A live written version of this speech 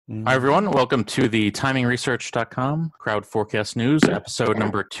Hi, everyone. Welcome to the TimingResearch.com Crowd Forecast News, episode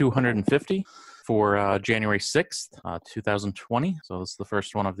number 250 for January 6th, 2020. So this is the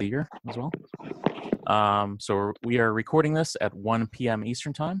first one of the year as well. So we are recording this at 1 p.m.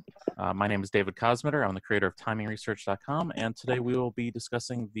 Eastern Time. My name is David Kosmeter. I'm the creator of TimingResearch.com, and today we will be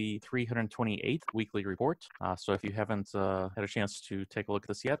discussing the 328th weekly report. So if you haven't had a chance to take a look at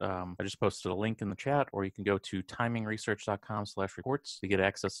this yet, I just posted a link in the chat, or you can go to TimingResearch.com/reports to get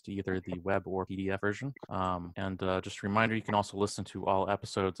access to either the web or PDF version. And just a reminder, you can also listen to all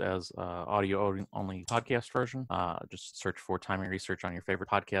episodes as audio-only podcast version. Just search for Timing Research on your favorite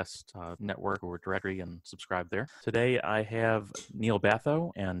podcast network or directory and subscribe there. Today I have Neil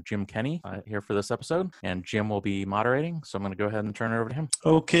Batho and Jim Kenney here for this episode, and Jim will be moderating, so I'm going to go ahead and turn it over to him.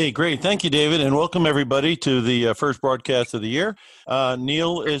 Okay, great. Thank you, David, and welcome everybody to the first broadcast of the year.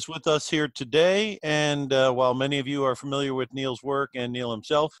 Neil is with us here today, and while many of you are familiar with Neil's work and Neil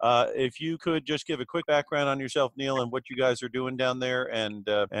himself, if you could just give a quick background on yourself, Neil, and what you guys are doing down there, and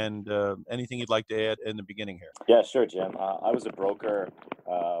anything you'd like to add in the beginning here. Yeah, sure, Jim. I was a broker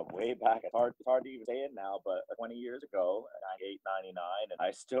way back. It's hard to even say it now, but 20 years ago, 98, 99, and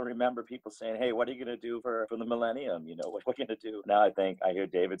I still remember people saying, "Hey, what are you going to do for the millennium? You know, what are you going to do?" Now I hear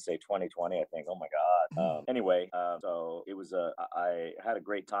David say 2020. I think, oh my God. Anyway, so it was I had a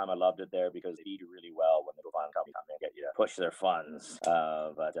great time. I loved it there because they do really well when the fund company come and get you to push their funds.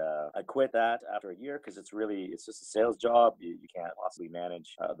 But I quit that after a year because it's just a sales job. You can't possibly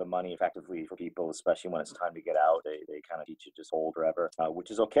manage the money effectively for people, especially when it's time to get out. They kind of teach you just hold forever,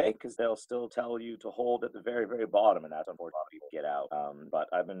 which is okay because they'll still tell you to hold at the very, very bottom, and that's unfortunately a lot of people get out. But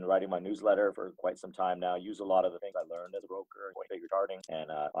I've been writing my newsletter for quite some time now. Use a lot of the things I learned as a broker, figure charting,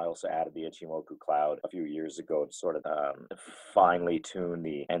 and I also added the Ichimoku cloud a few years ago to sort of finely tune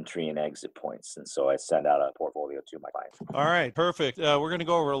the entry and exit points, and so I send out a portfolio to my clients. All right, perfect. We're going to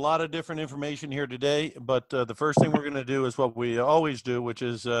go over a lot of different information here today, but the first thing we're going to do is what we always do, which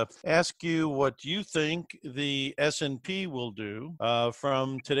is ask you what you think the S&P will do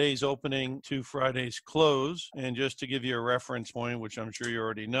from today's opening to Friday's close. And just to give you a reference point, which I'm sure you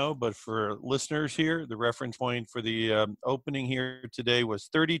already know, but for listeners here, the reference point for the opening here today was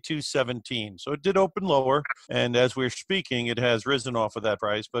 32.17. So it did open lower, and as we're speaking, it has risen off of that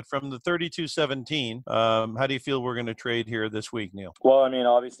price. But from the 32.17, how do you feel we're going to trade here this week, Neil? Well, I mean,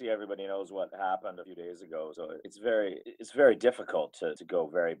 obviously everybody knows what happened a few days ago, so it's very difficult to go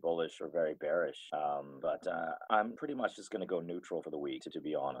very bullish or very bearish. But I'm pretty much just going to go neutral for the week, to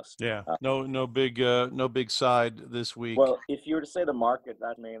be honest. Yeah, no big side this week. Well, if you were to say the market,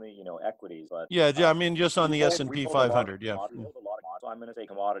 that's mainly equities, but yeah, I mean just on the S&P 500, yeah. So I'm going to say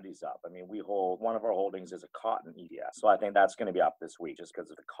commodities up. I mean, we hold one of our holdings is a cotton ETF, so I think that's going to be up this week just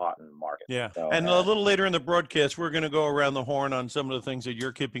because of the cotton market. Yeah, so, and a little later in the broadcast, we're going to go around the horn on some of the things that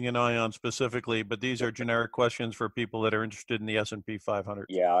you're keeping an eye on specifically. But these are generic questions for people that are interested in the S&P 500.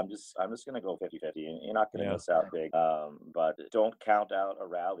 Yeah, I'm just going to go 50-50. You're not going to miss out big, but don't count out a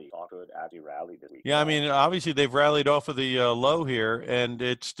rally. Stock could actually rally this week. Yeah, I mean, obviously they've rallied off of the low here, and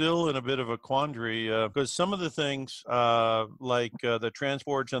it's still in a bit of a quandary because some of the things like the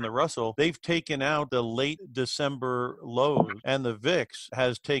transports and the Russell, they've taken out the late December lows, and the VIX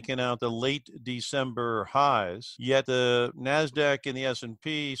has taken out the late December highs. Yet the Nasdaq and the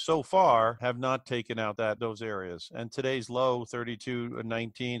S&P so far have not taken out those areas. And today's low,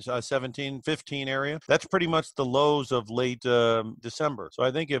 32.19, 17, 15 area, that's pretty much the lows of late December. So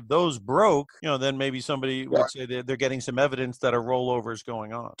I think if those broke, then maybe somebody would say that they're getting some evidence that a rollover is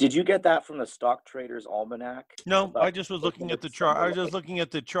going on. Did you get that from the Stock Traders Almanac? No, I just was looking at the chart. I was just looking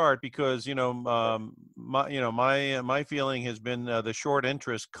at the chart because my feeling has been the short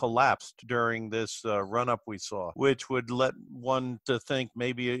interest collapsed during this run up we saw, which would let one to think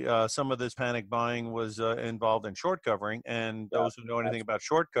maybe some of this panic buying was involved in short covering. And those who know anything about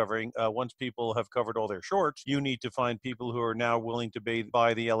short covering, once people have covered all their shorts, you need to find people who are now willing to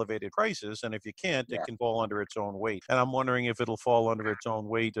buy the elevated prices. And if you can't, it can fall under its own weight. And I'm wondering if it'll fall under its own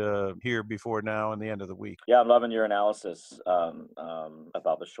weight here before now and the end of the week. Yeah, I'm loving your analysis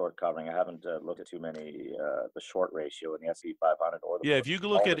about the short covering. I haven't looked at too many the short ratio in the S&P 500 or the if you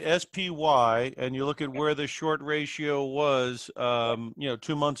look at SPY and you look at where the short ratio was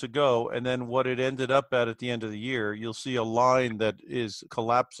 2 months ago and then what it ended up at the end of the year, you'll see a line that is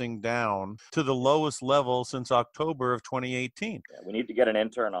collapsing down to the lowest level since October of 2018. Yeah, we need to get an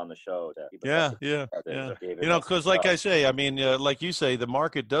intern on the show. Yeah. Because like I say, I mean, like you say, the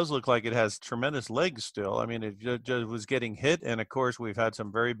market does look like it has tremendous legs still. I mean, it just was getting hit and of course, we've had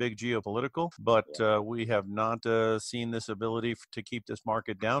some very big geopolitical, but we have not seen this ability to keep this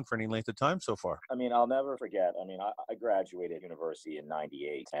market down for any length of time so far. I mean, I'll never forget. I mean, I graduated university in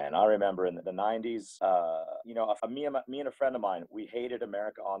 '98, and I remember in the '90s, me and a friend of mine, we hated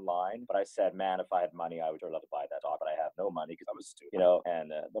America Online, but I said, man, if I had money, I would sure love to buy that stock, but I have no money because I was stupid,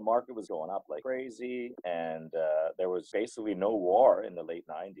 and the market was going up like crazy, and there was basically no war in the late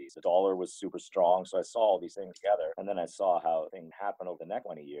 '90s. The dollar was super strong, so I saw all these things together, and then I saw how things happened over the next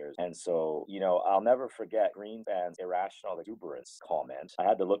 20 years, and so, I'll never forget Greenspan's irrational exuberance comment. I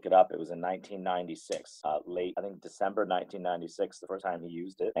had to look it up. It was in 1996, late, I think December 1996, the first time he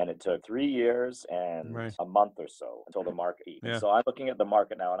used it, and it took 3 years and a month or so until the market peaked. Yeah. So I'm looking at the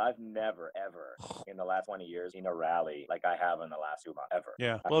market now, and I've never, ever in the last 20 years seen a rally like I have in the last 2 months, ever.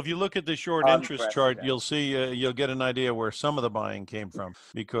 Yeah. Well, if you look at the short interest chart, you'll see, you'll get an idea where some of the buying came from,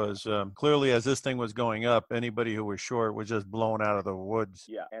 because clearly as this thing was going up, anybody who was short was just blown out of the woods.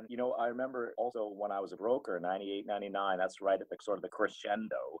 Yeah. And, I remember also when I was a broker, 98, 99, that's right at the sort of the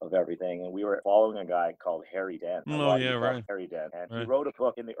crescendo of everything. And we were following a guy called Harry Dent. Oh, yeah, right. Harry Dent. And he wrote a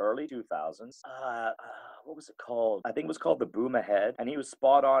book in the early 2000s. What was it called? I think it was called The Boom Ahead. And he was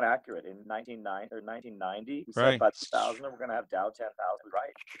spot on accurate in 1990. He said by 2000, we're going to have Dow 10,000.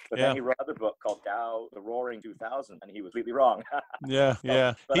 Right. But then he wrote another book called Dow, The Roaring 2000. And he was completely wrong. Yeah.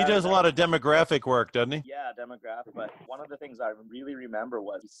 He does a lot of demographic work, doesn't he? Yeah, demographic. But one of the things I really remember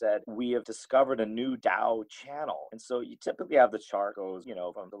was he said, we have discovered a new Dow channel. And so you typically have the chart goes,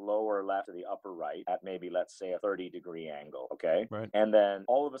 from the lower left to the upper right at maybe, let's say, a 30-degree angle. Okay. Right. And then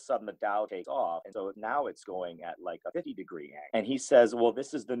all of a sudden the Dow takes off. And so now it's going at like a 50-degree angle. And he says, well,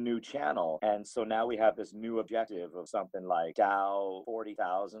 this is the new channel. And so now we have this new objective of something like Dow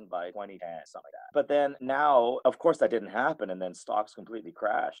 40,000 by 2010, something like that. But then now, of course, that didn't happen. And then stocks completely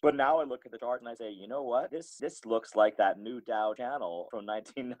crashed. But now I look at the chart and I say, you know what? This looks like that new Dow channel from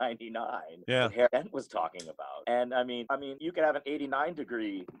 1999 that Harry Dent was talking about. And I mean, you could have an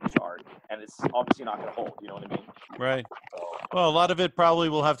 89-degree chart and it's obviously not going to hold. You know what I mean? Right. Well, a lot of it probably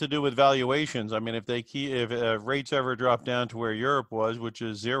will have to do with valuations. I mean, if rates ever drop down to where Europe was, which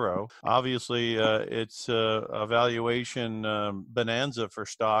is zero, obviously it's a valuation bonanza for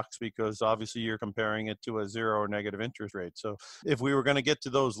stocks, because obviously you're comparing it to a zero or negative interest rate. So if we were going to get to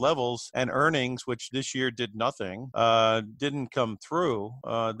those levels and earnings, which this year did nothing, didn't come through,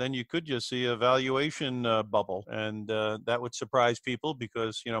 then you could just see a valuation bubble, and that would surprise people,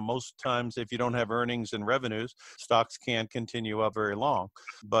 because most times if you don't have earnings and revenues, stocks can't continue up very long.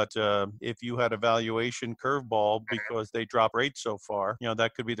 But if you had a valuation curveball because they drop rates so far,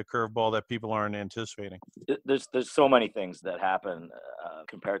 that could be the curveball that people aren't anticipating. There's so many things that happen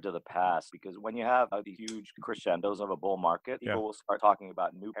compared to the past, because when you have these huge crescendos of a bull market, people will start talking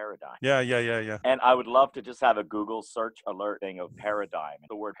about new paradigm. Yeah. And I would love to just have a Google search alert thing of paradigm,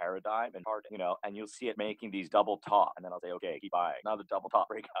 the word paradigm, and you'll see it making these double top, and then I'll say, okay, keep buying. Another double top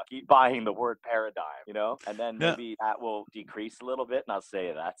breakout. Keep buying the word paradigm, and then maybe that will decrease a little bit, and I'll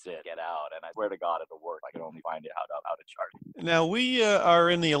say, that's it, get out. And I swear to God, it'll work. I can only find it how to chart. Now, we are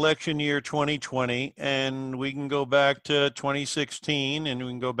in the election year 2020, and we can go back to 2016, and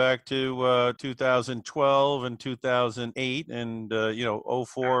we can go back to 2012 and 2008 and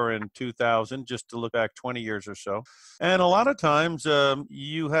 04 and 2000, just to look back 20 years or so. And a lot of times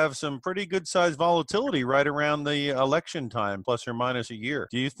you have some pretty good sized volatility right around the election time, plus or minus a year.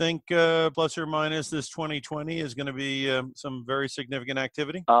 Do you think plus or minus this 2020 is going to be some very significant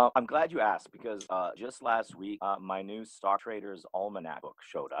activity? I'm glad you asked, because just last week, my new Stock Traders Almanac book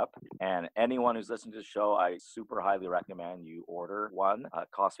showed up. And anyone who's listening to the show, I super highly recommend you order one.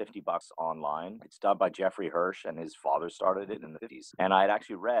 It costs $50 online. It's done by Jeffrey Hirsch, and his father started it in the 50s. And I had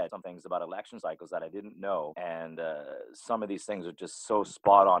actually read some things about election cycles that I didn't know. And some of these things are just so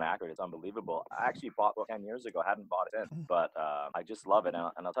spot on accurate. It's unbelievable. I actually bought it 10 years ago. Hadn't bought it since, but I just love it.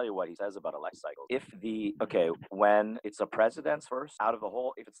 And I'll tell you what he says about election cycles. When it's a president's first,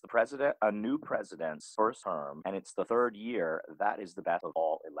 if it's the president, a new president's first term, and it's the third year, that is the best of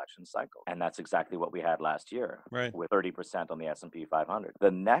all election cycles. And that's exactly what we had last year, right, with 30% on the S&P 500.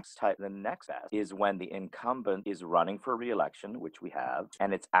 The next best is when the incumbent is running for re-election, which we have,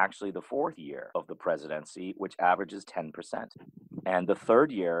 and it's actually the fourth year of the presidency, which averages 10%. And the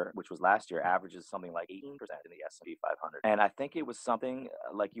third year, which was last year, averages something like 18% in the S&P 500. And I think it was something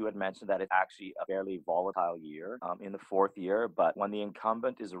like you had mentioned that it's actually a fairly volatile year in the fourth year. But when the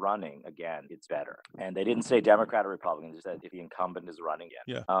incumbent is running again, it's better. And they didn't say Democrat or Republican; they said if the incumbent is running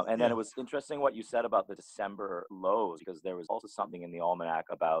again. And then it was interesting what you said about the December lows, because there was also something in the almanac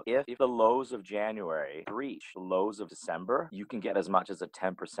about if the lows of January breach the lows of December, you can get as much as a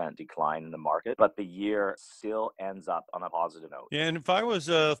 10% decline in the market, but the year still ends up on a positive note. Yeah, and if I was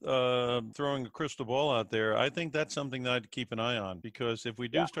throwing a crystal ball out there, I think that's something that I'd keep an eye on, because if we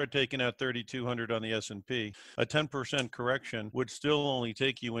do start taking out 3,200 on the S&P, a 10% correction would still only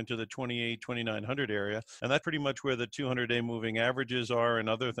take you into the 2,900 area, and that's pretty much where the 200-day moving averages are and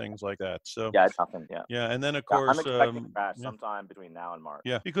other things like that. So yeah, it's nothing. Yeah, and then of course, I'm expecting a crash sometime between now and March.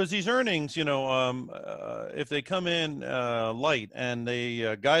 Yeah, because these earnings, if they come in light and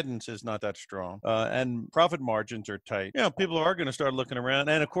the guidance is not that strong and profit margins are tight, people are going to start looking around.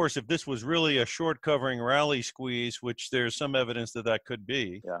 And of course, if this was really a short covering rally squeeze, which there's some evidence that could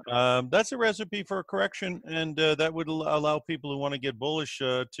be, that's a recipe for a correction, and that would allow people who want to get bullish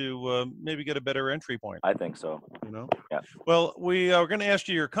to maybe get a better entry point. I think so. Yeah. Well, we are going to ask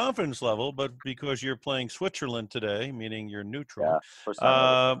you your confidence level, but because you're playing Switzerland today, meaning you're neutral,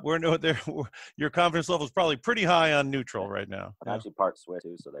 your confidence level is probably pretty high on neutral right now. I'm actually part Swiss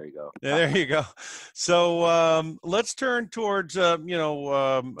too, so there you go. Yeah, there you go. So let's turn towards some of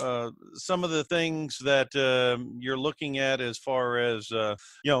the things that you're looking at as far as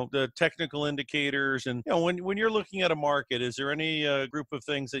the technical indicators, and when you're looking at a market, is there any group of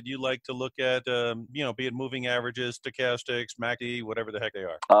things that you like to look at? Be it moving averages, stochastics, MACD, whatever the heck they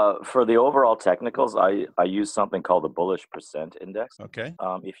are. For the overall technicals, I use something called the bullish percent index. Okay.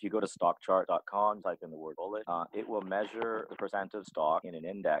 If you go to stockchart.com, type in the word bullish, it will measure the percent of stock in an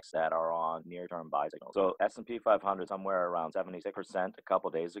index that are on near-term buy signals. So S&P 500 somewhere around 76% a couple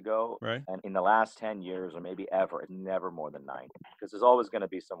days ago, right? And in the last 10 years or maybe ever, it's never more than 90, because there's always going to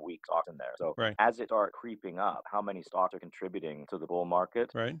be some weak stocks in there. So as it starts creeping up, how many stocks are contributing to the bull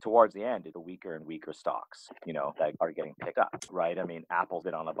market? Right. Towards the end, it's the weaker and weaker stocks, that are getting picked up, right? I mean, Apple's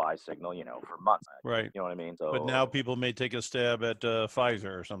been on a buy signal, for months. Right. You know what I mean? So, but now people may take a stab at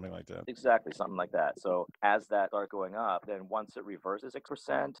Pfizer or something like that. Exactly, something like that. So as that starts going up, then once it reverses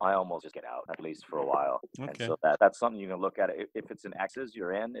 6%, I almost just get out, at least for a while. Okay. And so that's something you can look at. If it's an X's,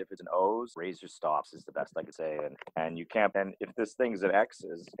 you're in. If it's an O's, raise your stops is the best I could say. And you can't. And if this thing's an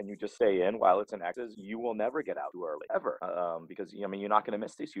X's and you just stay in while it's an X's, you will never get out too early, ever. Because you're not going to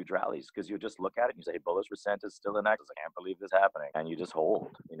miss these huge rallies, because you just look at it and you say bullish percent is still an X's. I can't believe this happening, and you just hold.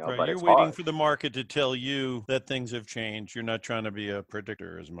 Right. But you're it's waiting hard. for the market to tell you that things have changed. You're not trying to be a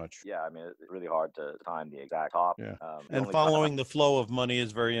predictor as much. Yeah, it's really hard to time the exact top. Yeah. And following the flow of money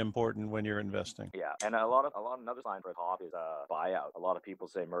is very important when you're investing. Yeah, and a lot of another sign for a top is a buyout. A lot of people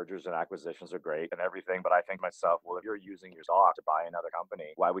say mergers and acquisitions are great and everything, but I think myself, well, if you're using your stock to buy another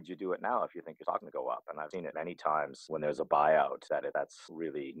company, why would you do it now if you think your stock's going to go up? And I've seen it many times when there's a buyout that's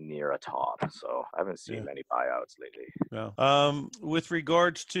really near a top. So I haven't seen many buyouts lately. Yeah. With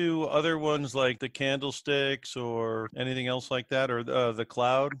regards to other ones like the candlesticks or anything else like that, or the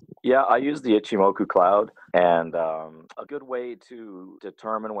cloud? Yeah, I use the Ichimoku cloud, and a good way to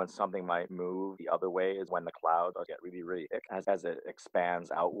determine when something might move the other way is when the cloud does get really, really thick as it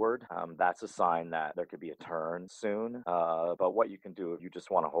expands outward. That's a sign that there could be a turn soon. But what you can do if you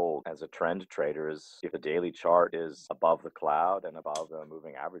just want to hold as a trend trader is if the daily chart is above the cloud and above the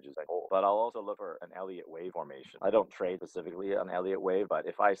moving averages, I hold. But I'll also look for an Elliott wave formation. I don't trade specifically an Elliott wave, but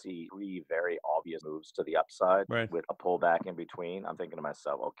if I see 3 very obvious moves to the upside with a pullback in between, I'm thinking to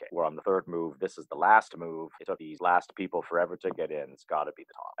myself, okay, we're on the third move. This is the last move. It took these last people forever to get in. It's got to be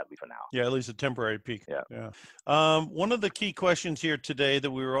the top, at least for now. Yeah, at least a temporary peak. Yeah. One of the key questions here today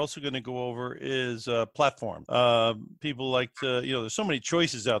that we were also going to go over is platform. People like to, there's so many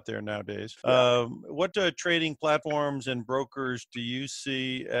choices out there nowadays. What trading platforms and brokers do you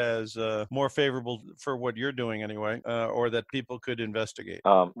see as more favorable for what you're doing anyway, or that people could investigate?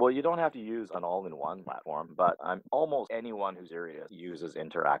 Well, you don't have to use an all-in-one platform, but almost anyone who's serious uses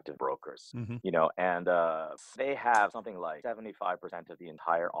interactive brokers, and they have something like 75% of the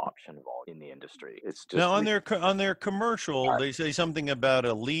entire option volume in the industry. It's just now on their commercial, they say something about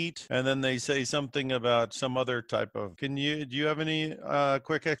elite, and then they say something about some other type of. Do you have any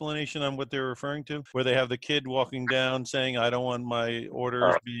quick explanation on what they're referring to? Where they have the kid walking down saying, "I don't want my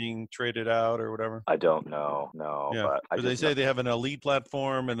orders being traded out" or whatever. I don't know. No, yeah. But they say they have an elite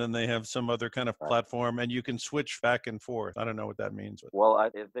platform, and then they have some other kind of platform, and you can switch back and forth. I don't know what that means. Well, I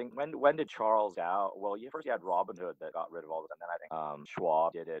think when did Charles Dow? Well, first you had Robinhood that got rid of all this, and then I think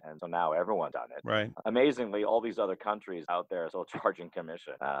Schwab did it, and so now everyone's done it. Right. Amazingly, all these other countries out there are still charging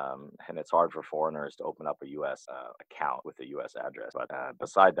commission, and it's hard for foreigners to open up a U.S. Account with a U.S. address. But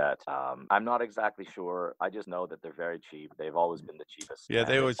beside that, I'm not exactly sure. I just know that they're very cheap. They've always been the cheapest. Yeah,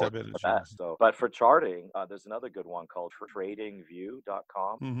 they and always have been the the cheapest. best. So, but for charting, there's another good one called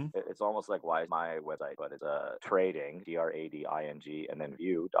TradingView.com. Mm-hmm. It's almost like why my website, but it's trading, TRADING, and then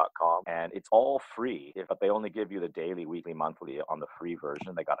view.com, and it's all free. But they only give you the daily, weekly, monthly on the free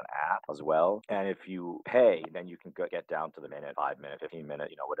version. They got an app as well, and if you pay, then you can get down to the minute, 5-minute,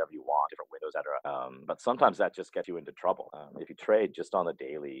 15-minute, whatever you want, different windows, etc. But sometimes that just gets you into trouble. If you trade just on the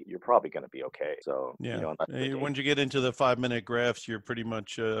daily, you're probably going to be okay. So yeah, once you get into the 5-minute graphs, you're pretty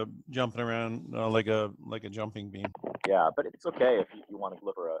much jumping around like a jumping beam. Yeah, but it's okay if you want to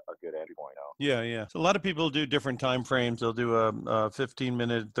look for a good entry point. Yeah. So a lot of people do different time frames. They'll do a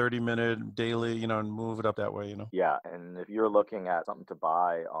 15-minute, 30-minute daily, and move it up that way. Yeah, and if you're looking at something to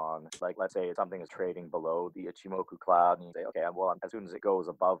buy on, like, let's say something is trading below the Ichimoku cloud, and you say, okay, well, as soon as it goes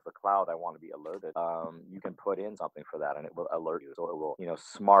above the cloud, I want to be alerted. You can put in something for that, and it will alert you. So it will,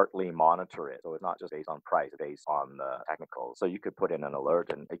 smartly monitor it. So it's not just based on price, it's based on the technicals. So you could put in an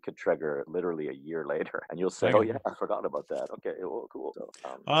alert, and it could trigger literally a year later, and you'll say, oh yeah, I forgot about that. Okay, well, cool.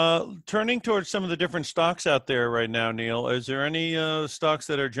 So turning towards some of the different stocks out there right now, Neil, is there any stocks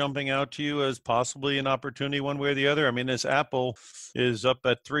that are jumping out to you as possibly an opportunity one way or the other? I mean, this Apple is up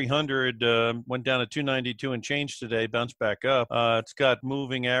at 300, went down to 292 and change today, bounced back up. It's got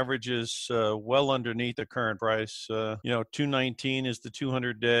moving averages well underneath the current price. 219 is the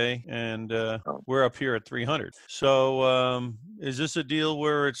 200-day, and we're up here at 300. So is this a deal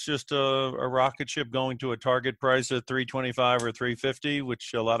where it's just a rocket ship going to a target price at 325 or 350,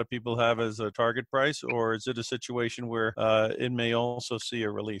 which a lot of people have as a target price, or is it a situation where it may also see a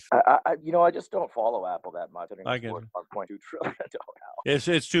relief? I just don't follow Apple that much. I get it. $1.2 trillion now.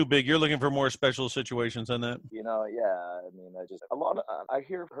 It's too big. You're looking for more special situations than that. Yeah. I mean, I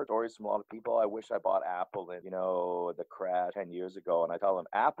heard stories from a lot of people. I wish I bought Apple in, the crash 10 years ago, and I tell them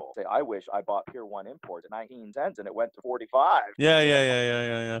Apple. Say, I wish I bought Pier 1 imports at 19 cents and it went to 45. Yeah.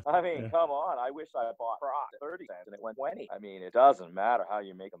 I mean, come on. I wish I bought Crocs at 30 cents and it went 20. I mean, it doesn't matter how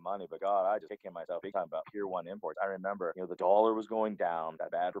you make the money, but God, I just kicking myself big time about Pier 1 imports. I remember, the dollar was going down.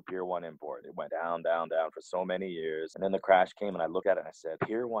 That bad for Pier 1 imports. It went down for so many years. And then the crash came and I looked at it and I said,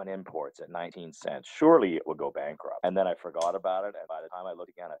 Pier 1 imports at 19 cents. Surely it would go bankrupt. And then I forgot about it. And by the time I looked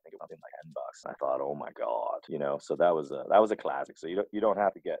again, I think it was something like $10. And I thought, oh my God, so that was a classic. So you don't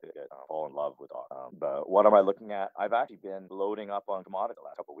have to fall in love with but what am I looking at? I've actually been loading up on commodities the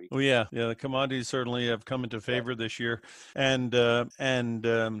last couple of weeks. Oh yeah. The commodities certainly have come into favor this year, and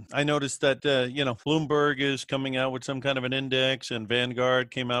I noticed that Bloomberg is coming out with some kind of an index, and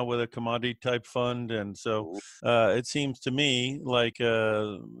Vanguard came out with a commodity type fund, and so it seems to me like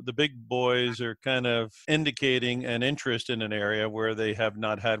the big boys are kind of indicating an interest in an area where they have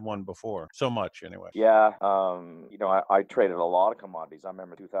not had one before. So much anyway. Yeah. I traded a lot of commodities. I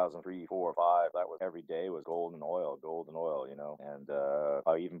remember 2003, 4, 5. That was every day was gold and oil, and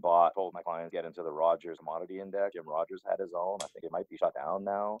I even told my clients get into the Rogers commodity index. Jim Rogers had his own. I think it might be shut down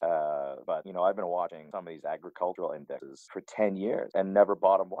now. But I've been watching some of these agricultural indexes for 10 years and never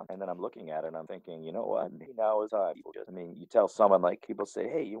bought them once. And then I'm looking at it and I'm thinking, you know what? Maybe now is you tell someone, like, people say,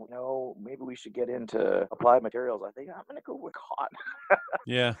 hey, maybe we should get into applied materials. I think I'm going to go with cotton.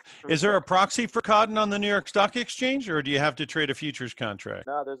 Yeah. Is there a proxy for cotton on the New York Stock Exchange, or do you have to trade a futures contract?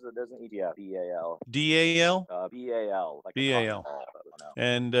 No, there's an ETF, BAL. DAL? BAL. Like BAL.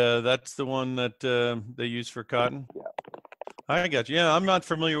 And that's the one that they use for cotton? Yeah. I got you. Yeah, I'm not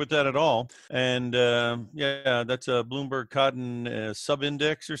familiar with that at all. And that's a Bloomberg Cotton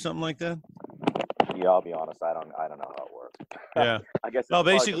sub-index or something like that? Yeah, I'll be honest. I don't know how it works. Yeah. I guess. Well,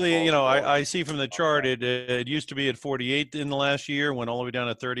 basically, I see from the chart it used to be at 48 in the last year, went all the way down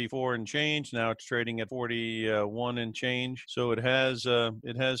to 34 and change. Now it's trading at 41 and change. So it has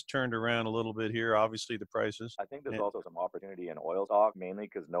turned around a little bit here. Obviously, the prices. I think there's also some opportunity in oil stock, mainly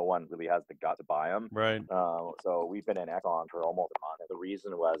because no one really has the gut to buy them. Right. So we've been in Exxon for almost a month. And the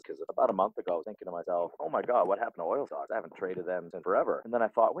reason was because about a month ago, I was thinking to myself, oh my God, what happened to oil stocks? I haven't traded them since forever. And then I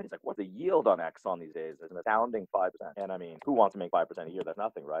thought, wait a second, what's the yield on Exxon these days? It's an astounding 5%. And mean, who wants to make 5% a year? That's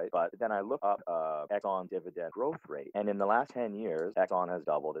nothing, right? But then I look up Exxon dividend growth rate, and in the last 10 years, Exxon has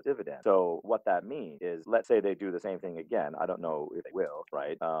doubled its dividend. So what that means is, let's say they do the same thing again. I don't know if they will,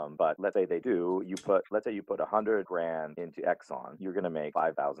 right? But let's say they do. Let's say you put 100 grand into Exxon, you're going to make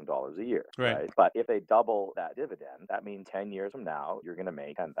 $5,000 a year, right? But if they double that dividend, that means 10 years from now, you're going to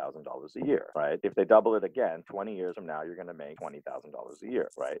make $10,000 a year, right? If they double it again, 20 years from now, you're going to make $20,000 a year,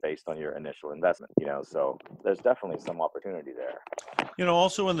 right? Based on your initial investment, so there's definitely some opportunity there.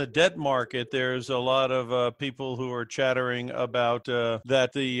 Also in the debt market, there's a lot of people who are chattering about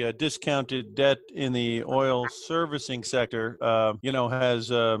that the discounted debt in the oil servicing sector,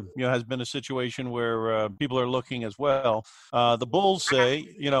 has been a situation where people are looking as well. The bulls say,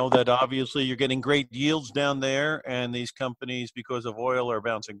 that obviously you're getting great yields down there, and these companies, because of oil, are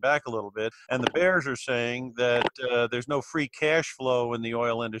bouncing back a little bit. And the bears are saying that there's no free cash flow in the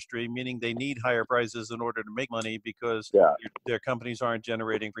oil industry, meaning they need higher prices in order to make money because their companies aren't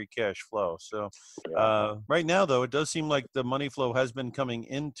generating free cash flow. So right now, though, it does seem like the money flow has been coming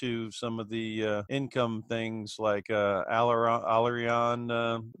into some of the income things like Alerion,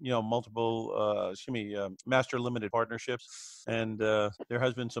 multiple, master limited partnerships. And there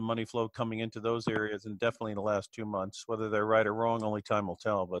has been some money flow coming into those areas, and definitely in the last 2 months. Whether they're right or wrong, only time will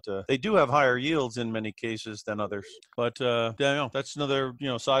tell. But they do have higher yields in many cases than others. But that's another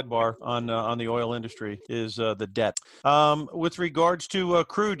sidebar on the oil industry is the debt. With regards to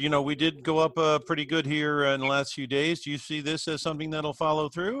crude, we did go up pretty good here in the last few days. Do you see this as something that'll follow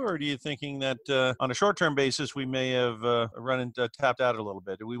through, or are you thinking that on a short-term basis we may have tapped out a little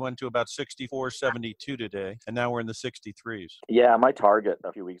bit? We went to about 64.72 today, and now we're in the 63s. Yeah, my target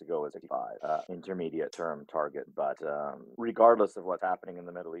a few weeks ago was 65, intermediate term target. But regardless of what's happening in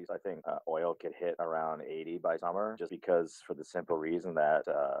the Middle East, I think oil could hit around 80 by summer, just because for the simple reason that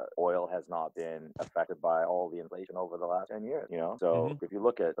oil has not been affected by all the inflation over the last 10 years, So if you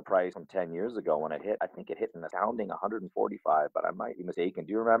look at the price from 10 years ago when it hit, I think it hit an astounding 145, but I might be mistaken.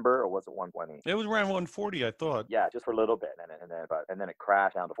 Do you remember, or was it 120? It was around 140, I thought. Yeah, just for a little bit, and then it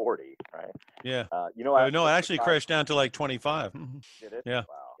crashed down to 40, right? Yeah. No, it actually crashed down to like 25. Did it? Yeah. Wow.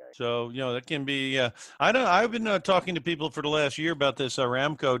 Okay. So, that can be, I've been talking to people for the last year about this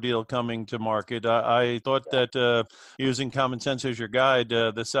Aramco deal coming to market. I thought that using common sense as your guide,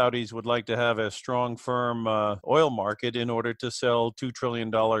 the Saudis would like to have a strong, firm oil market in order to sell $2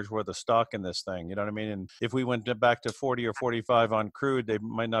 trillion worth of stock in this thing. You know what I mean? And if we went back to 40 or 45 on crude, they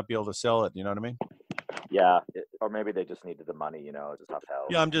might not be able to sell it. You know what I mean? Yeah, or maybe they just needed the money, it's tough hell.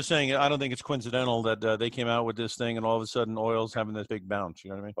 Yeah, I'm just saying, I don't think it's coincidental that they came out with this thing and all of a sudden oil's having this big bounce.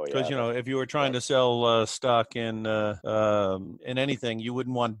 You know what I mean? Because, if you were trying to sell stock in anything, you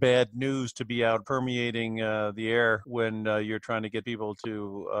wouldn't want bad news to be out permeating the air when you're trying to get people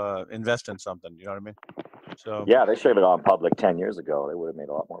to invest in something. You know what I mean? So yeah, they should have gone public 10 years ago. They would have made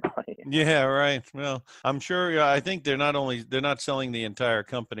a lot more money. Yeah, right. Well, I'm sure. I think they're not selling the entire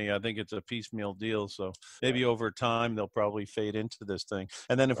company. I think it's a piecemeal deal. So maybe over time they'll probably fade into this thing.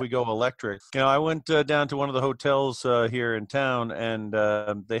 And then if we go electric, I went down to one of the hotels here in town, and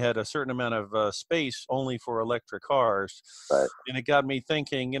they had a certain amount of space only for electric cars. Right. And it got me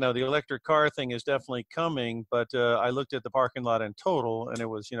thinking. The electric car thing is definitely coming, but I looked at the parking lot in total, and it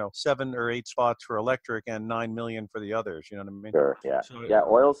was 7 or 8 spots for electric and 9 million for the others. You know what I mean? Sure. Yeah. So,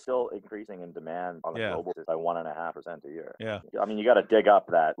 Oil's still increasing in demand on a global basis by 1.5% a year. Yeah. I mean, you got to dig up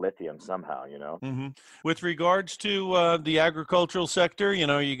that lithium somehow. Mm-hmm. With regards to the agricultural sector,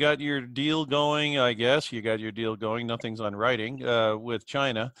 you got your deal going. I guess you got your deal going. Nothing's on writing with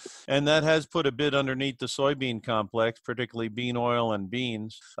China, and that has put a bit underneath the soybean complex, particularly bean oil and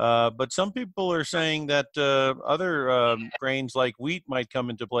beans. But some people are saying that other grains like wheat might come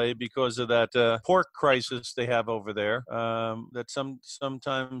into play because of that pork crisis they have over there. That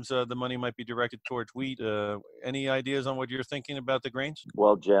sometimes the money might be directed towards wheat. Any ideas on what you're thinking about the grains?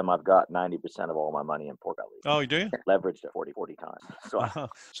 Well, Jim, I've got 90% of all my money in pork belly. Oh, you do? Leveraged it 40 times.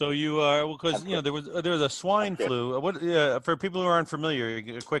 So you are, because there was a swine flu. For people who aren't familiar,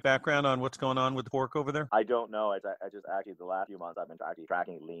 a quick background on what's going on with the pork over there? I don't know. I just actually the last few months I've been actually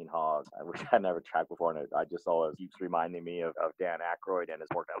tracking lean hogs, which I never tracked before, and I just saw it keeps reminding me of Dan Aykroyd and his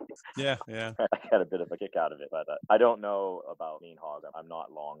pork bellies. Yeah. I had a bit of a kick out of it, but I don't know about lean hogs. I'm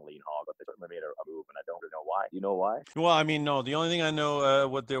not long lean hog, but they certainly made a move, and I don't really know why. Do you know why? Well, I mean, no. The only thing I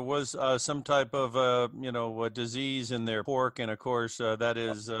know, there was some type of disease in their pork, and of course that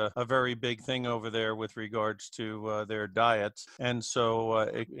is a very big thing over there with regards to their diets, and so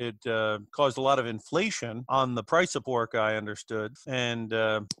it caused a lot of inflation on the price of pork, I understood, and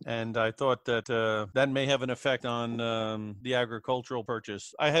I thought that that may have an effect on the agricultural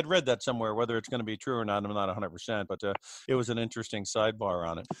purchase. I had read that somewhere. Whether it's going to be true or not 100%, but it was an interesting sidebar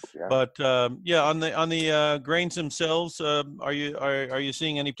on it. Yeah. But on the grains themselves, are you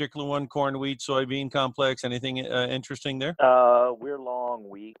seeing any particular one? Corn, wheat, soybean complex? Anything interesting there? We're long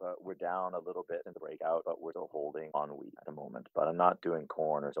wheat, but we're down a little bit in the breakout, but we're still holding on wheat at the moment. But I'm not doing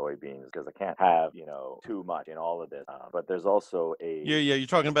corn or soybeans because I can't have too much in all of this. But there's also Yeah. You're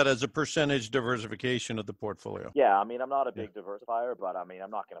talking about as a percentage diversification of the portfolio. Yeah, I mean, I'm not a big diversifier, but I mean,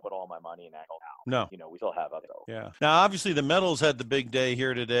 I'm not going to put all my money in Echo now. No. We still have other. Yeah. Now, obviously, the metals had the big day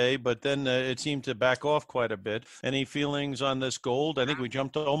here today, but then it seemed to back off quite a bit. Any feelings on this gold? I think we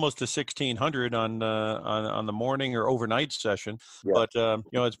jumped almost to 1,600 on the morning or overnight session. Yeah. But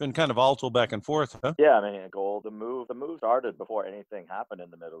it's been kind of volatile back and forth, huh? Yeah, I mean, gold. The move started before anything happened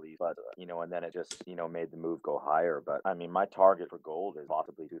in the Middle East, but and then it just made the move go higher. But I mean, my target for gold is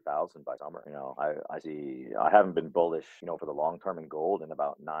possibly 2,000 by summer. I haven't been bullish, for the long term in gold in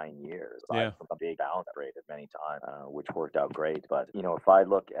about 9 years. Yeah. From a big bounce rate many times, which worked out great. But if I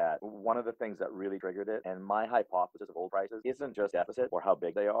look at one of the things that really triggered it, and my hypothesis of gold prices isn't just deficit or how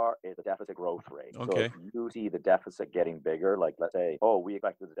big they are, it's the deficit growth rate. Okay. So if you see the deficit getting bigger, like let's say, we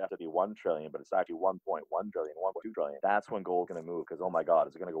expected the deficit to be 1 trillion, but it's actually 1.1 trillion, 1.2 trillion. That's when gold's going to move because, oh my God,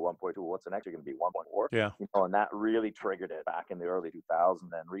 is it going to go 1.2? What's the next year going to be? 1.4? Yeah. And that really triggered it back in the early 2000s.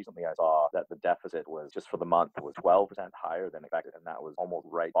 And recently I saw that the deficit was just for the month was 12% higher than expected. And that was almost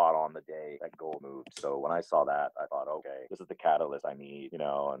right spot on the day that gold moved. So when I saw that, I thought, okay, this is the catalyst I need,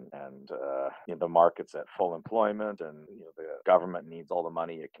 and the market's at full employment and, the government needs all the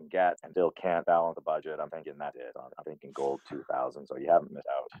money it can get and still can't balance the budget. I'm thinking that's it. I'm thinking gold 2000. So you haven't missed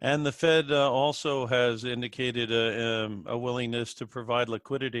out. And the Fed also has indicated a willingness to provide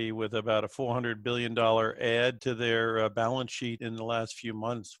liquidity with about a $400 billion add to their balance sheet in the last few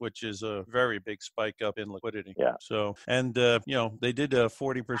months, which is a very big spike up in liquidity. Yeah. So, and, they did a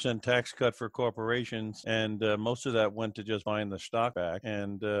 40% tax cut for corporations, and most of that went to just buying the stock back.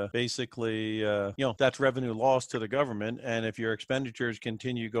 And basically, that's revenue lost to the government. And if your expenditures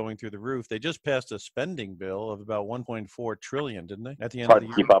continue going through the roof, they just passed a spending bill of about 1.4 trillion, didn't they? At the end of the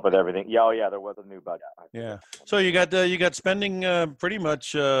year. Keep up with everything. Yeah, there was a new budget. Yeah. So you got spending pretty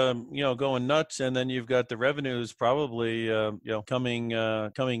much going nuts, and then you've got the revenues probably coming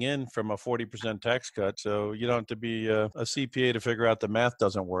in from a 40% tax cut. So you don't have to be a CPA to figure out the math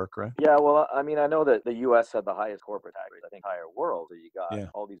doesn't work, right? Yeah, well, I mean, I know that the U.S. had the highest corporate tax rate, I think, higher world. So you got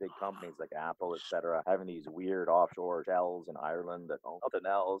all these big companies like Apple, et cetera, having these weird offshore shells in Ireland that own something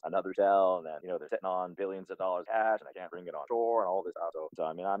else, another shell, and then they're sitting on billions of dollars cash, and I can't bring it on shore, and all this stuff. So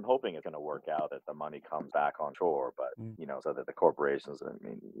I mean, I'm hoping it's going to work out that the money comes back on shore, but so that the corporations, I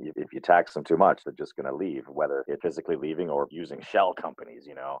mean, if you tax them too much, they're just going to leave, whether it's physically leaving or using shell companies,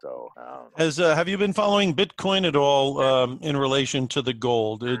 So have you been following Bitcoin at all in relation to the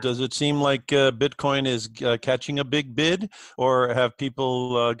gold? Does it seem like Bitcoin is catching a big bid, or have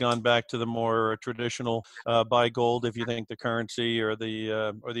people gone back to the more traditional buy gold if you think the currency or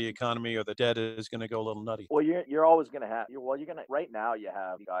the economy or the debt is going to go a little nutty? Well, you're always going to have. Right now you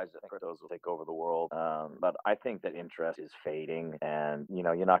have guys that think cryptos will take over the world, but I think that interest is fading, and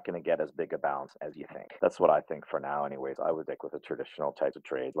you're not going to get as big a bounce as you think. That's what I think for now, anyways. I would stick with the traditional types of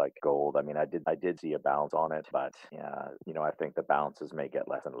trade like gold. I mean, I did see a bounce on it, but I think the bounces may get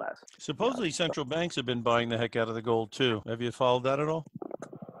less and less. Supposedly, central banks have been buying the heck out of the gold too. Have you followed that at all?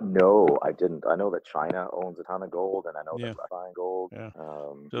 No, I didn't. I know that China owns a ton of gold, and I know that Russia buying gold. Yeah.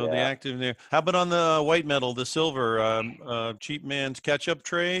 The active there. How about on the white metal, the silver? Cheap man's catch-up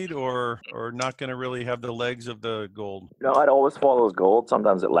trade, or not going to really have the legs of the gold? No, I'd always follows gold.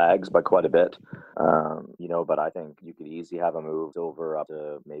 Sometimes it lags by quite a bit. But I think you could easily have a move silver up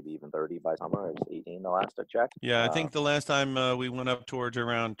to maybe even 30 by summer. It's 18 the last I checked. Yeah, I think the last time we went up towards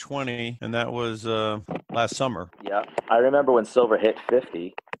around 20, and that was last summer. Yeah, I remember when silver hit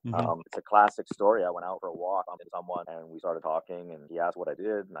 50. It's a classic story. I went out for a walk with someone, and we started talking, and he asked what I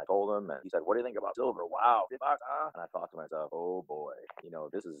did, and I told him, and he said, "What do you think about silver?" Wow, $50, huh? And I thought to myself, oh boy,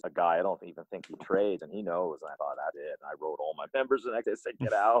 this is a guy I don't even think he trades, and he knows. And I thought, that's it. And I wrote all my members the next day, said,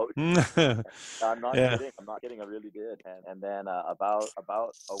 "Get out." I'm not kidding. I'm not kidding. I really did. And then about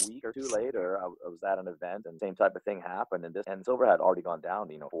a week or two later, I was at an event, and same type of thing happened, and silver had already gone down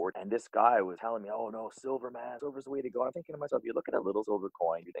to 40. And this guy was telling me, "Oh no, silver, man, silver's the way to go." I'm thinking to myself, you look at a little silver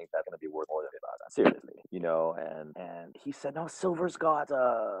coin. you think that's going to be worth more than $50? Seriously, and he said, no, silver's got,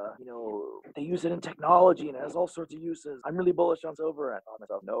 they use it in technology and it has all sorts of uses. I'm really bullish on silver. And I thought to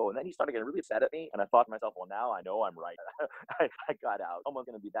myself, no. And then he started getting really upset at me. And I thought to myself, well, now I know I'm right. I got out. Someone's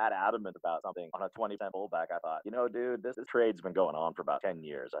going to be that adamant about something on a 20% pullback. I thought, dude, this trade's been going on for about 10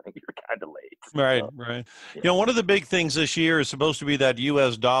 years. I think you're kind of late. Right, right. One of the big things this year is supposed to be that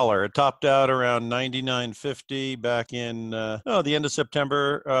U.S. dollar. It topped out around 99.50 back in the end of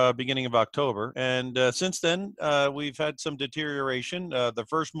September, beginning of October. And since then, we've had some deterioration. The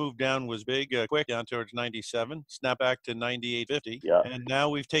first move down was big, quick, down towards 97, snap back to 98.50. Yeah. And now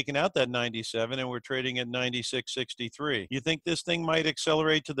we've taken out that 97 and we're trading at 96.63. You think this thing might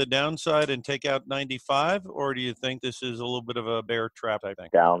accelerate to the downside and take out 95? Or do you think this is a little bit of a bear trap, I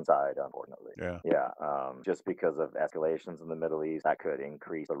think? Downside, unfortunately. Yeah. Just because of escalations in the Middle East, that could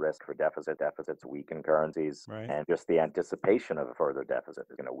increase the risk for deficits, weaken currencies, Right. and just the anticipation of a further deficit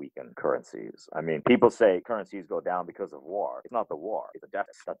is going to weaken currencies. I mean, people say currencies go down because of war. It's not the war; it's the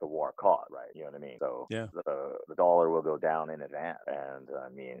deficit that the war caused, right? You know what I mean? So the dollar will go down in advance, and I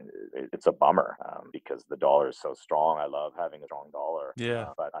mean, it's a bummer because the dollar is so strong. I love having a strong dollar. Yeah.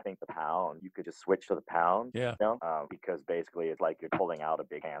 But I think the pound, you could just switch to the pound. Yeah. Because basically it's like you're pulling out a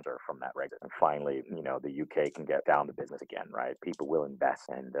big answer from that Brexit. And finally, the UK can get down to business again, right? People will invest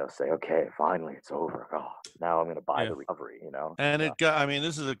and they'll say, okay, finally it's over. Oh, now I'm going to buy the recovery, And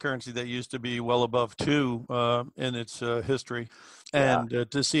this is a currency that used to be well above 2 in its history. And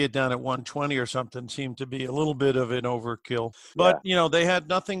to see it down at 120 or something seemed to be a little bit of an overkill. But, they had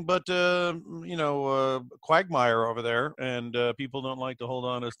nothing but, quagmire over there. And people don't like to hold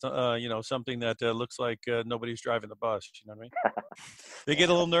on to, something that looks like nobody's driving the bus. You know what I mean? They get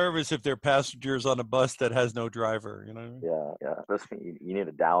a little nervous if they're passengers on a bus that has no driver. You know what I mean? Yeah. Listen, you need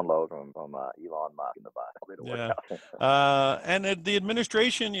a download from Elon Musk in the bus. And the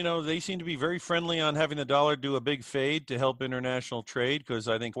administration, they seem to be very friendly on having the dollar do a big fade to help international trade, because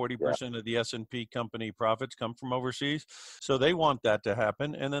I think 40% of the S&P company profits come from overseas. So they want that to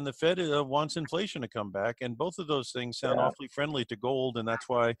happen. And then the Fed wants inflation to come back. And both of those things sound awfully friendly to gold. And that's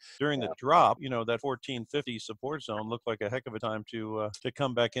why during the drop, that 1450 support zone looked like a heck of a time to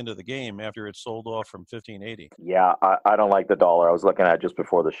come back into the game after it sold off from 1580. Yeah, I don't like the dollar. I was looking at it just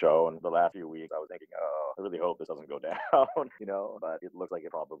before the show, and the last few weeks I was thinking, I really hope this doesn't go down, but it looks like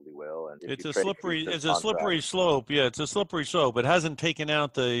it probably will. And it's a slippery slope. Yeah, it's a slippery slope. It hasn't taken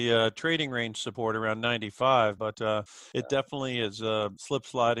out the trading range support around 95, but it definitely is slip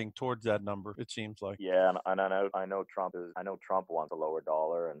sliding towards that number. It seems like. Yeah, and I know Trump wants a lower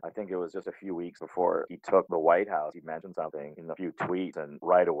dollar, and I think it was just a few weeks before he took the White House. He mentioned something in a few tweets, and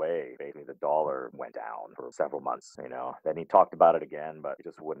right away, basically the dollar went down for several months. Then he talked about it again, but he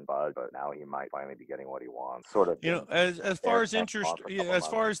just wouldn't budge. But now he might finally be getting what he wants. Sort of. As far as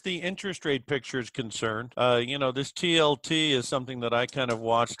the interest rate picture is concerned, this TLT is something that I kind of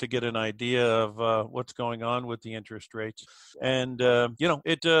watch to get an idea of what's going on with the interest rates. And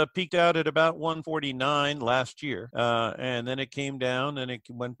it peaked out at about 149 last year, and then it came down and it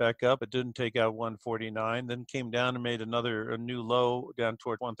went back up. It didn't take out 149, then came down and made a new low down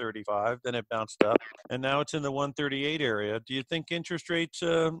toward 135. Then it bounced up, and now it's in the 138 area. Do you think interest rates,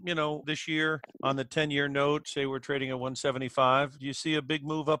 this year on the 10-year note, say we're trading at 175, do you see a big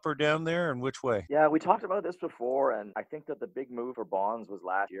move up or down there, and which way? Yeah, we talked about this before, and I think that the big move for bonds was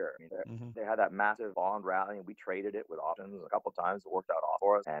last year. They had that massive bond rally, and we traded it with options a couple of times. It worked out off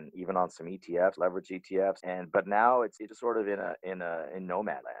for us, and even on some ETFs, leverage ETFs. But now it's just sort of in no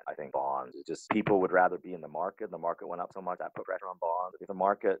man's land. I think bonds. It's just people would rather be in the market. The market went up so much, that put pressure on bonds. If the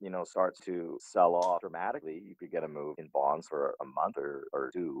market, starts to sell off dramatically, you could get a move in bonds for a month or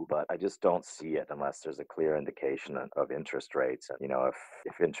two. But I just don't see it unless there's a clear indication of interest rates. And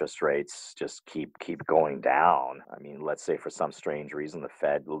if interest rates just keep going down, I mean, let's say for some strange reason the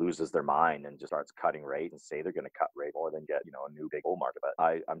Fed loses their mind and just starts cutting rates and say they're going to cut rate more than get a new big bull market.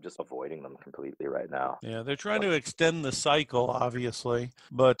 But I'm just avoiding them completely right now. Yeah, they're trying to extend the cycle, obviously,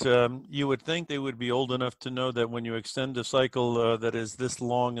 but you would think they would be old enough to know that when you extend a cycle that is this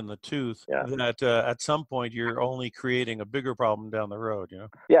long in the tooth, that at some point you're only creating a bigger problem down the road.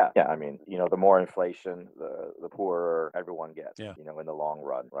 Yeah. I mean, the more inflation, the poorer everyone gets. In the long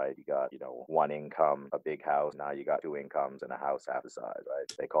run, right? You got one income, a big house. Now you got two incomes. bedrooms and a house half the size,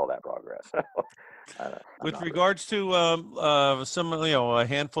 right? They call that progress. With regards to some, a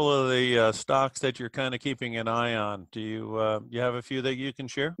handful of the stocks that you're kind of keeping an eye on, do you have a few that you can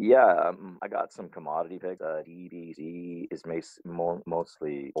share? Yeah, I got some commodity picks. DBZ is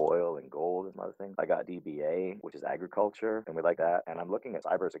mostly oil and gold and other things. I got DBA, which is agriculture, and we like that. And I'm looking at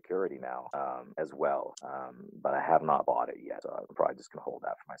cybersecurity now as well, but I have not bought it yet. So I'm probably just gonna hold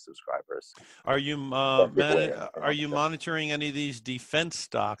that for my subscribers. Are you monitoring any of these defense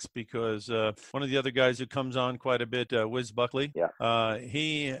stocks? Because one of the other guys who comes on quite a bit, Wiz Buckley,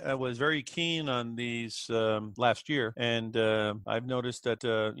 he was very keen on these last year, and I've noticed that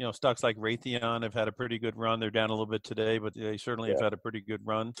stocks like Raytheon have had a pretty good run. They're down a little bit today, but they certainly have had a pretty good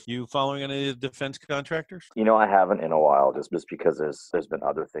run. You following any of the defense contractors? I haven't in a while, just because there's been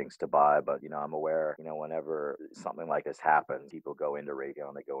other things to buy. But I'm aware, whenever something like this happens, people go into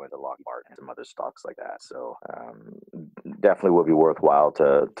Raytheon, they go into Lockheed Martin, and some other stocks like that. So definitely would be worthwhile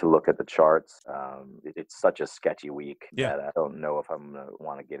to look at the charts. It's such a sketchy week that I don't know if I'm gonna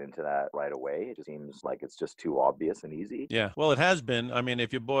want to get into that right away. It just seems like it's just too obvious and easy. Yeah, well, it has been. I mean,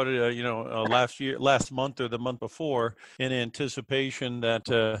 if you bought it, last month or the month before, in anticipation that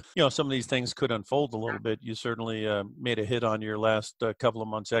some of these things could unfold a little bit, you certainly made a hit on your last couple of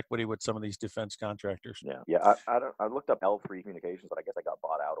months' equity with some of these defense contractors. Yeah. I looked up L3 Communications, but I guess I got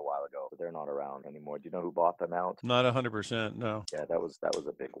bought out a while ago. But they're not around anymore. Do you know who bought them out? Not 100%, no. Yeah, that was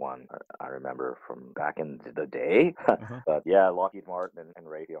a big one. I remember from back in the day. But yeah, Lockheed Martin and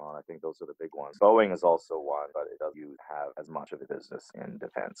Raytheon, I think those are the big ones. Boeing is also one, but it doesn't have as much of a business in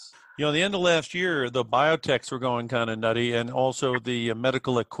defense. The end of last year, the biotechs were going kind of nutty, and also the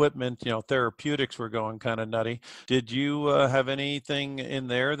medical equipment, therapeutics were going kind of nutty. Did you have anything in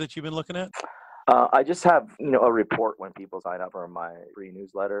there that you've been looking at? I just have, a report when people sign up for my free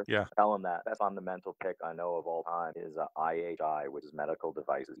newsletter. Yeah. Tell them that fundamental pick I know of all time is IHI, which is Medical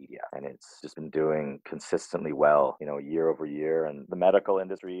Devices ETF. And it's just been doing consistently well, year over year. And the medical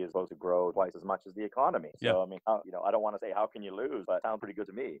industry is supposed to grow twice as much as the economy. So, I mean, I don't want to say how can you lose, but it sounds pretty good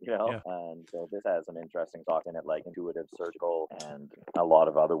to me, And so this has some interesting stock in it, like Intuitive Surgical and a lot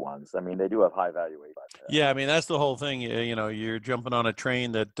of other ones. I mean, they do have high valuation. Yeah, I mean, that's the whole thing. You're jumping on a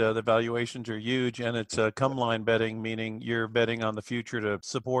train that the valuations are huge, and it's come line betting, meaning you're betting on the future to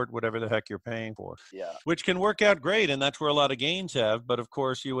support whatever the heck you're paying for. Yeah. Which can work out great, and that's where a lot of gains have. But of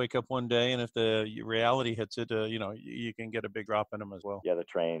course, you wake up one day, and if the reality hits it, you can get a big drop in them as well. Yeah, the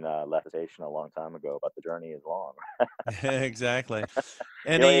train left the station a long time ago, but the journey is long. Exactly.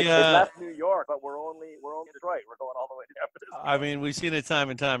 It left New York, but we're only in Detroit. We're going all the way to San Francisco. I mean, we've seen it time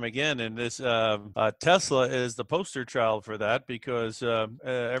and time again, and this Tesla is the poster child for that, because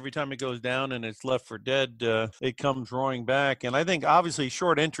every time it goes down and it's left for dead, it comes roaring back. And I think obviously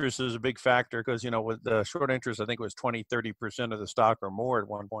short interest is a big factor, because with the short interest, I think it was 20-30% of the stock or more at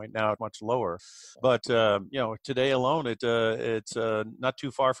one point. Now it's much lower, but today alone it's not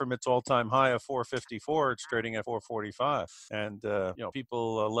too far from its all-time high of 454. It's trading at 445, and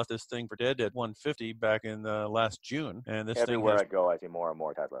people left this thing for dead at 150 back in last June. And this everywhere I go, I see more and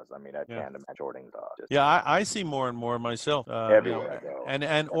more Teslas. I mean, I can't imagine shorting. I see more and more myself. Everywhere I go,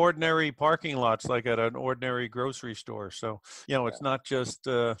 and ordinary parking lots, like at an ordinary grocery store. So it's not just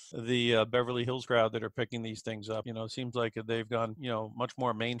the Beverly Hills crowd that are picking these things up. It seems like they've gone much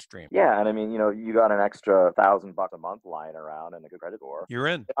more mainstream. Yeah, and I mean, you got an extra $1,000 a month lying around and a good credit score. You're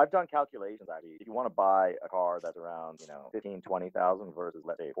in. I've done calculations actually. If you want to buy a car that's around 15,000-20,000 versus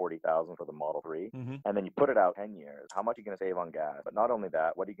let's say 40,000 for the Model 3, and then you put it out 10 years, how much are you going to save on gas? But not only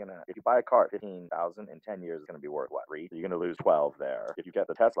that, if you buy a car at 15,000 in 10 years, it's going to be worth what, 3? So you're going to lose 12 there. If you get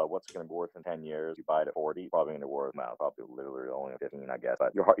the Tesla, what's it going to be worth in 10 years? You buy it at 40, probably going to be worth probably literally only 15, I guess.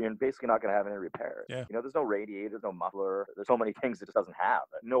 But you're basically not going to have any repairs. Yeah. There's no radiator, there's no muffler. There's so many things it just doesn't have.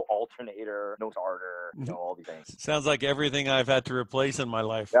 No alternator, no starter, all these things. Sounds like everything I've had to replace in my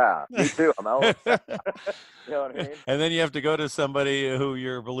life. Yeah, me too. I'm old. You know what I mean? And then you have to go to somebody who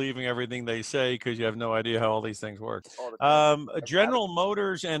you're believing everything they say, because you have no idea how all these things work. General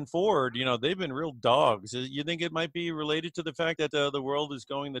Motors and Ford, they've been real dogs. You think it might be related to the fact that the world is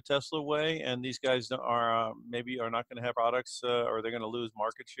going the Tesla way, and these guys are not going to have products, or they're going to lose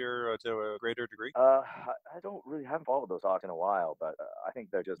market share to a greater degree? I haven't followed those stocks in a while, but I think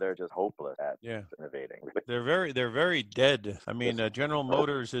they're just hopeless at innovating. They're very dead. I mean, General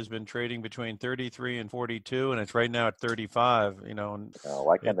Motors has been trading between 33 and 42, and it's right now at 35. And And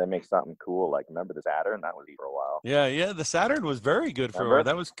Why can't they make something cool? Like, remember the Saturn? That was for a while. yeah, the Saturn was very good for a while.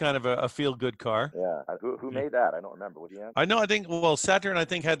 That was kind of a feel-good car. Yeah. Who made that? I don't remember. Was he in? I think, well, Saturn, I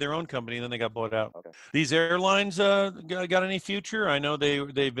think, had their own company, and then they got bought out. Okay. These airlines got any future? I know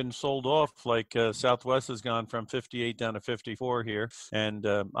they've been sold off. Like Southwest has gone from 58 down to 54 here, and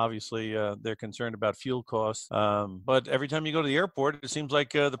obviously they're concerned about fuel costs. But every time you go to the airport, it seems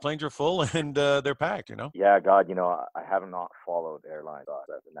like the planes are full and they're packed. Yeah, God, I have not followed airline stocks.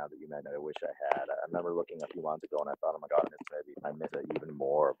 Now that you mentioned it, I wish I had. I remember looking a few months ago, and I thought, oh my God, I miss it even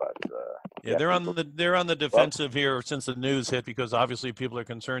more. But yeah, they're on the defensive here since the news hit, because obviously people are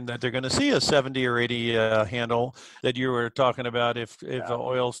concerned that they're going to see a 70 or 80 handle that you were talking about if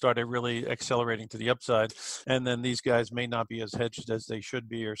oil started really accelerating to the upside, and then these guys may not be as hedged as they should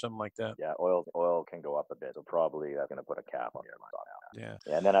be or something like that. Yeah, oil can go up a bit, so probably that's going to put a cap on the airline stock now. Yeah.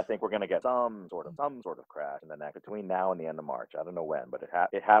 And then I think we're going to get some sort of crash in the next between now and the end of March. I don't know when, but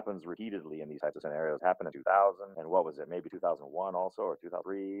it happens repeatedly in these types of scenarios. It happened in 2000, and what was it? Maybe 2001 also, or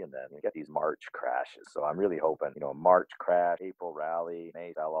 2003, and then you get these March crashes. So I'm really hoping, March crash, April rally,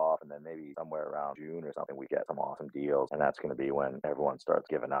 May sell off, and then maybe somewhere around June or something we get some awesome deals, and that's going to be when everyone starts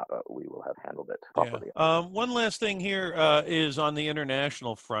giving up. We will have handled it properly. Yeah. One last thing here is on the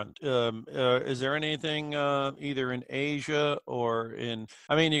international front. Is there anything either in Asia or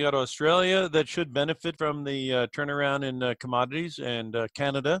you got Australia that should benefit from the turnaround in commodities, and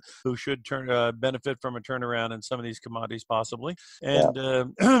Canada, who should benefit from a turnaround in some of these commodities possibly. And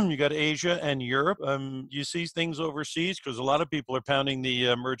you got Asia and Europe. You see things overseas, because a lot of people are pounding the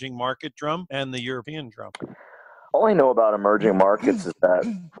emerging market drum and the European drum. All I know about emerging markets is that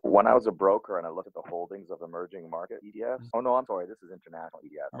when I was a broker and I looked at the holdings of emerging market ETFs, oh no, I'm sorry, this is international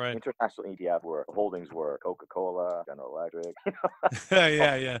ETF. Right. International ETF where holdings were Coca-Cola, General Electric.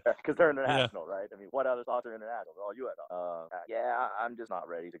 Yeah. Because they're international, right? I mean, what other stocks are international? All U.S. I'm just not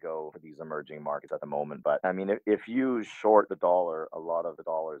ready to go for these emerging markets at the moment. But I mean, if you short the dollar, a lot of the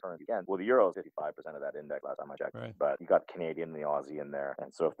dollars currency again. Well, the euro is 55% of that index last time I checked. Right. But you got Canadian and the Aussie in there,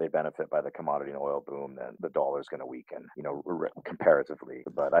 and so if they benefit by the commodity and oil boom, then the dollar's going to weaken, comparatively.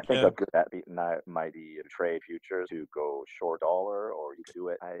 But I think a good bet might be to trade futures to go short dollar, or you could do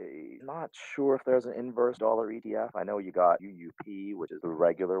it. I'm not sure if there's an inverse dollar ETF. I know you got UUP, which is the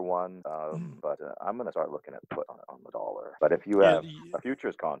regular one, but I'm going to start looking at put on the dollar. But if you have a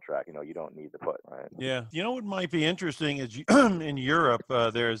futures contract, you don't need the put, right? Yeah. What might be interesting is in Europe,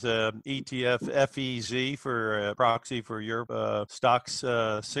 there's a ETF FEZ for proxy for Europe, stocks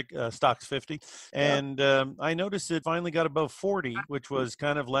 50, and I noticed it finally got above 40, which was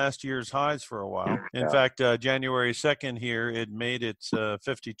kind of last year's highs for a while. In fact, January 2nd here, it made its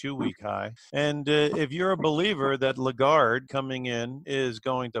 52-week high. And if you're a believer that Lagarde coming in is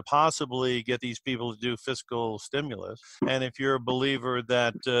going to possibly get these people to do fiscal stimulus, and if you're a believer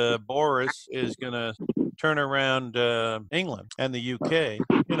that Boris is going to turn around England and the UK,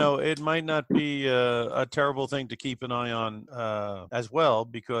 it might not be a terrible thing to keep an eye on as well,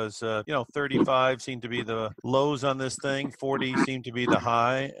 because 35 seem to be the lows on this thing, 40 seem to be the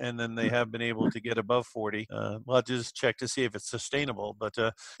high, and then they have been able to get above 40. We'll just check to see if it's sustainable. But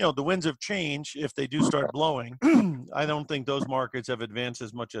the winds of change, if they do start blowing, I don't think those markets have advanced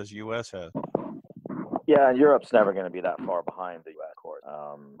as much as U.S. has. Yeah, and Europe's never going to be that far behind the U.S., of course.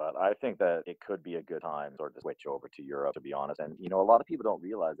 But I think that it could be a good time sort of switch over to Europe, to be honest. And, a lot of people don't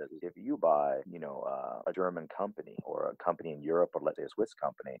realize that if you buy, a German company or a company in Europe, or let's say a Swiss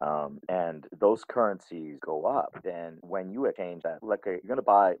company, and those currencies go up, then when you exchange that, like you're going to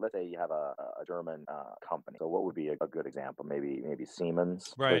buy, let's say you have a German company. So what would be a good example? Maybe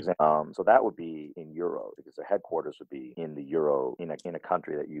Siemens, right? For example. So that would be in euro, because their headquarters would be in the euro, in a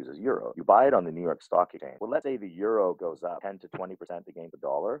country that uses euro. You buy it on the New York Stock Exchange. Well, let's say the euro goes up 10 to 20% against the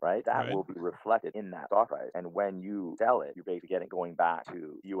dollar, right? That will be reflected in that stock price. And when you sell it, you're basically getting going back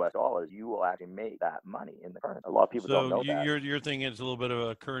to US dollars. You will actually make that money in the currency. A lot of people don't know that. So you're thinking it's a little bit of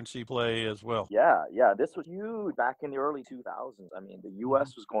a currency play as well. Yeah. This was huge back in the early 2000s. I mean, the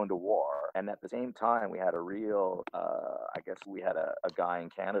US was going to war, and at the same time, we had a real, we had a guy in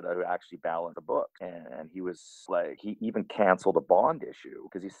Canada who actually balanced the book, and he was like, he even canceled a bond issue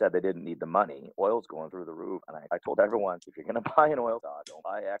because he said they didn't need the money. Oil's going through the roof, and I told everyone, if you're going to buy an oil stock, don't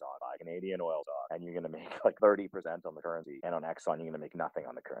buy Exxon, buy Canadian oil stock, and you're going to make like 30% on the currency, and on Exxon, you're going to make nothing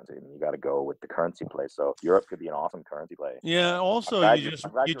on the currency. I mean, you got to go with the currency play. So Europe could be an awesome currency play. Yeah. Also, you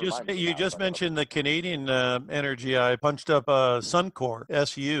just mentioned the Canadian energy. I punched up Suncor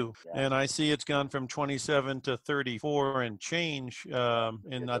SU, and I see it's gone from 27 to 34 and change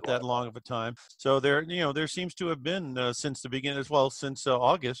in not that long of a time. So there seems to have been since the beginning since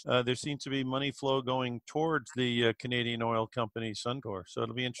August, there seems to be money flow going towards the Canadian oil company Suncor. Suncor. So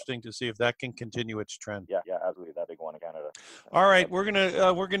it'll be interesting to see if that can continue its trend. Yeah, absolutely. That big one in Canada. All right, we're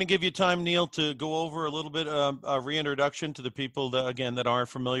gonna give you time, Neil, to go over a little bit a reintroduction to the people that aren't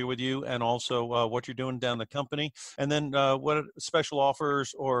familiar with you, and also what you're doing down the company, and then what special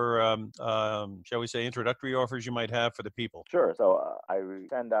offers or shall we say introductory offers you might have for the people. Sure. So I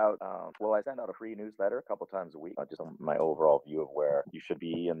send out I send out a free newsletter a couple times a week, just on my overall view of where you should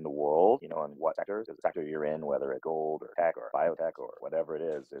be in the world, and what sectors, the sector you're in, whether it's gold or tech or biotech or whatever it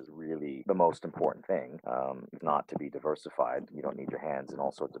is really the most important thing. Not to be diversified. You don't need your hands in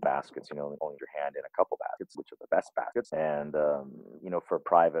all sorts of baskets. Only your hand in a couple baskets, which are the best baskets. And for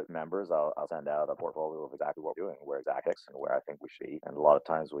private members, I'll send out a portfolio of exactly what we're doing, where exactics and where I think we should be. And a lot of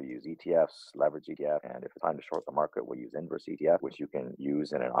times we'll use ETFs, leverage ETF, and if it's time to short the market, we'll use inverse ETF, which you can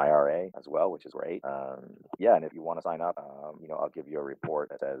use in an IRA as well, which is great. And if you want to sign up, I'll give you a report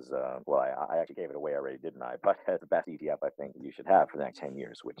that says, I actually gave it away already, didn't I? But the best ETF I think you should have for the next 10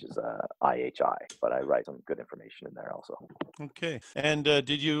 years, which is IHI. But I write some good information in there also. Okay. And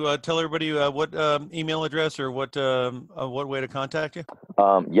did you tell everybody what email address or what way to contact you?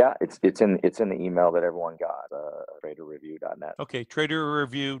 It's in the email that everyone got. TraderReview.net. Okay,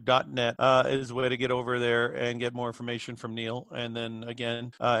 TraderReview.net is the way to get over there and get more information from Neil. And then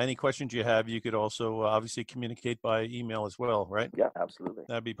again, any questions you have, you could also obviously communicate by email as well, right? Yeah, absolutely.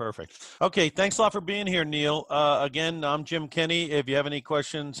 That'd be perfect. Okay, thanks a lot for being here, Neil. Again, I'm Jim Kenney. If you have any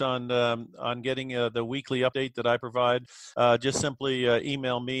questions on getting the weekly update that I provide, just simply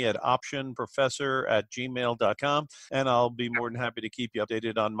email me at optionprofessor@gmail.com, and I'll be more than happy to keep you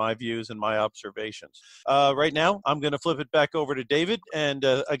updated on my views and my observations. Right now, I'm going to flip it back over to David. And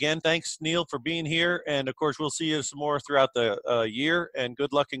again, thanks, Neil, for being here. And of course, we'll see you some more throughout the year. And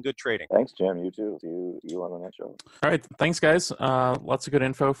good luck and good trading. Thanks, Jim. You too. See you on the next show. All right. Thanks, guys. Lots of good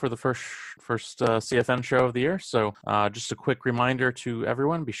info for the first CFN show of the year. So just a quick reminder to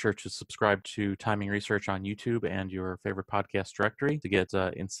everyone, be sure to subscribe to Timing Research on YouTube and your favorite podcast directory to get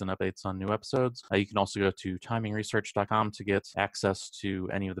instant updates on new episodes. You can also go to TimingResearch.com to get access to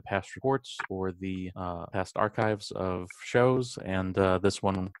any of the past reports or the past archives of shows. And this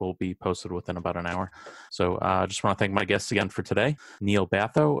one will be posted within about an hour. So I just want to thank my guests again for today, Neil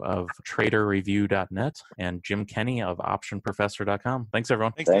Batho of TraderReview.net and Jim Kenney of OptionProfessor.com. Thanks,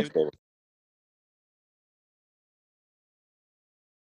 everyone. Thanks, David.